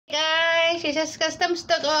guys, she just got some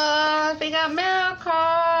stickers. We got milk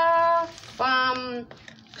from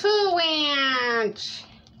Cool Ranch.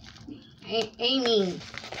 Amy.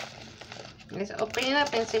 Let's open it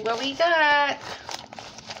up and see what we got.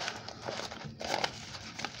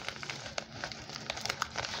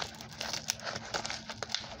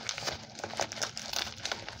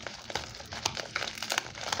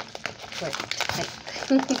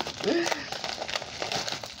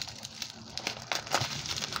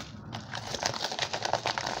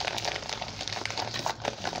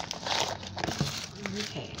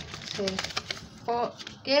 Okay, so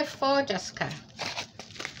gift for Jessica.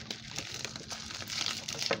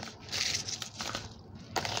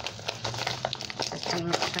 I'm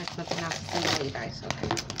not sure it's looking out for you guys, okay.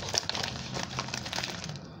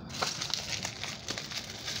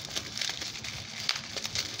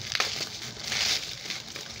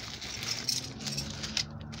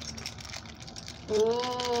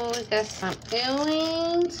 Ooh, we got some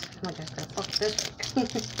earrings. I just gotta focus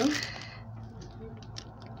this.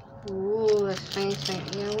 Ooh, let's change some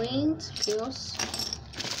earrings. Pills.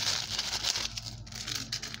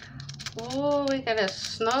 Ooh, we got a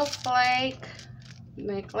snowflake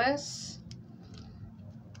necklace.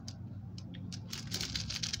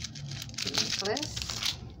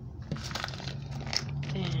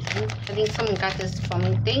 And I think someone got this for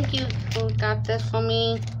me. Thank you who got this for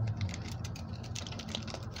me.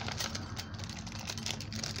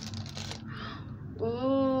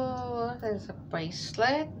 Ooh, there's a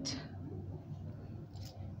bracelet.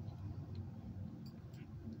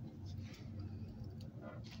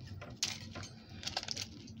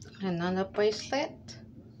 Another bracelet.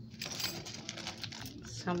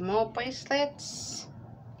 Some more bracelets.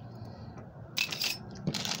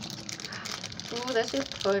 Ooh, this is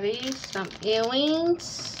pretty. Some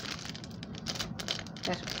earrings.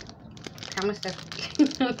 How much that?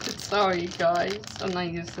 Sorry guys, I'm not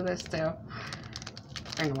used to this still.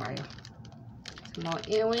 It's been a while. Some more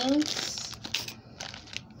earrings.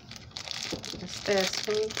 What's this?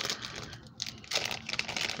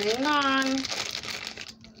 Hang on.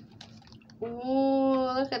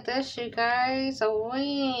 Ooh, look at this, you guys. A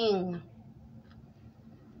ring.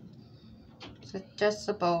 It's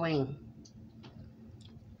adjustable ring.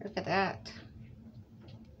 Look at that.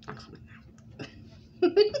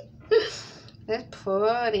 It's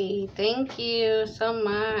pretty. Thank you so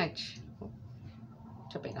much.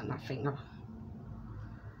 Too big on my finger.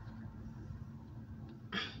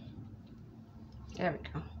 There we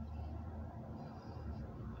go.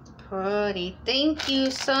 Pretty. Thank you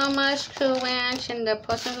so much, Cool Ranch, and the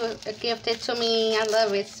person who gifted to me. I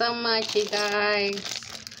love it so much, you guys.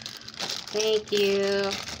 Thank you.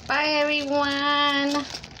 Bye, everyone.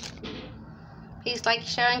 Please like,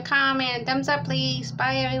 share, and comment. Thumbs up, please.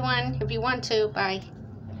 Bye, everyone. If you want to. Bye.